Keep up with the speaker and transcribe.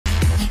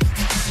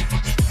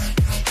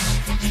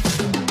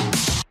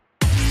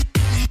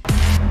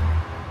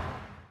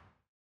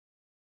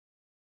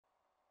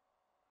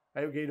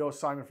Hey Guido,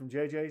 Simon from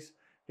JayJays.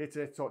 Here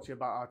today to talk to you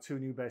about our two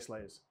new base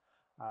layers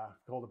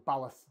called the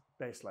Balath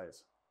Base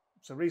Layers.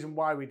 So the reason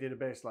why we did a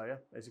base layer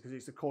is because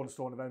it's the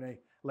cornerstone of any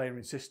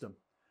layering system.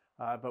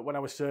 But when I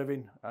was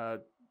serving,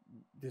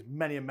 there's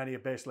many a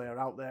base layer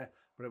out there,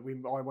 but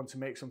I want to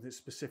make something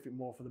specific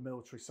more for the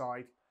military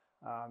side.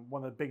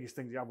 One of the biggest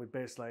things you have with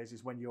base layers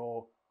is when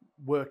you're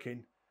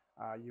working,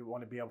 you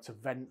want to be able to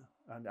vent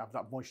and have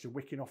that moisture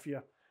wicking off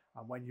you.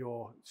 And when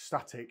you're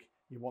static,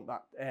 you want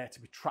that air to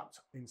be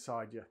trapped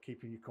inside you,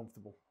 keeping you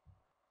comfortable.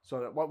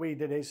 So what we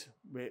did is,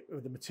 with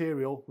the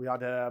material, we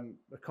had a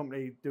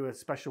company do a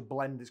special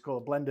blend. It's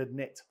called a blended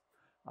knit,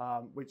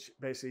 which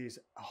basically is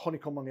a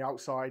honeycomb on the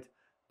outside,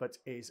 but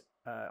is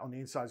on the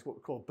inside is what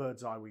we call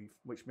bird's eye weave,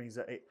 which means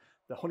that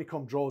the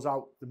honeycomb draws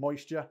out the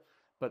moisture,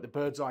 but the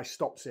bird's eye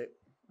stops it,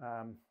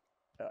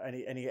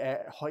 any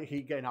air,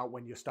 heat getting out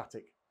when you're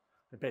static.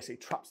 It basically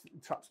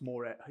traps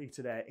more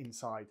heated air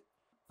inside.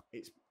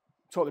 It's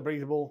totally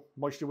breathable,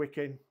 moisture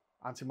wicking,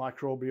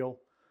 antimicrobial.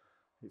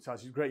 It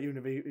has great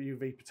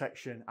UV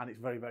protection, and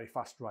it's very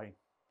fast drying.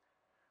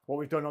 What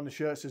we've done on the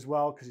shirts as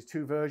well, because there's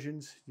two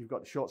versions. You've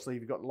got the short sleeve,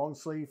 you've got the long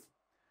sleeve.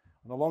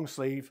 On the long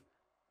sleeve,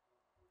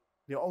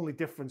 the only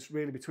difference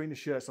really between the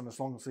shirts and the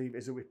long sleeve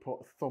is that we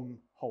put thumb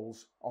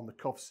holes on the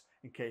cuffs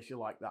in case you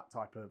like that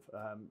type of,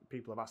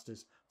 people have asked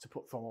us to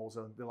put thumb holes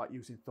on. They like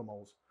using thumb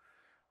holes.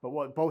 But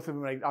what both of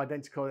them are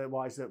identical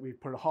wise that we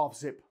put a half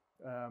zip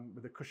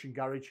with a cushion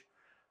garage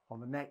on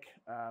the neck.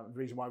 The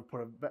reason why we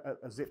put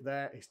a zip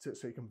there is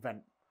so you can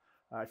vent.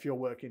 If you're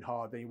working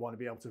hard, then you want to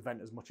be able to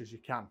vent as much as you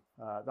can.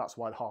 That's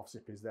why the half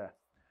zip is there.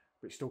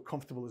 But it's still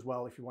comfortable as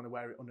well if you want to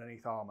wear it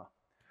underneath armour.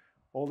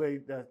 All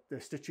the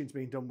stitching's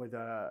been done with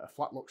a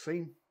flat lock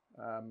seam,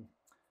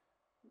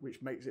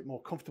 which makes it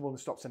more comfortable and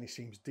stops any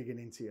seams digging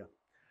into you.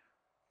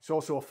 It's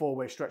also a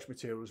four-way stretch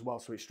material as well,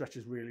 so it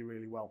stretches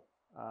really well.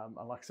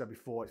 And like I said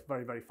before, it's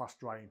very fast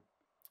drying.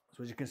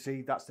 So as you can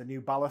see, that's the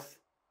new Balath.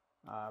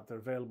 They're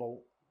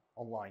available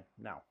online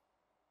now.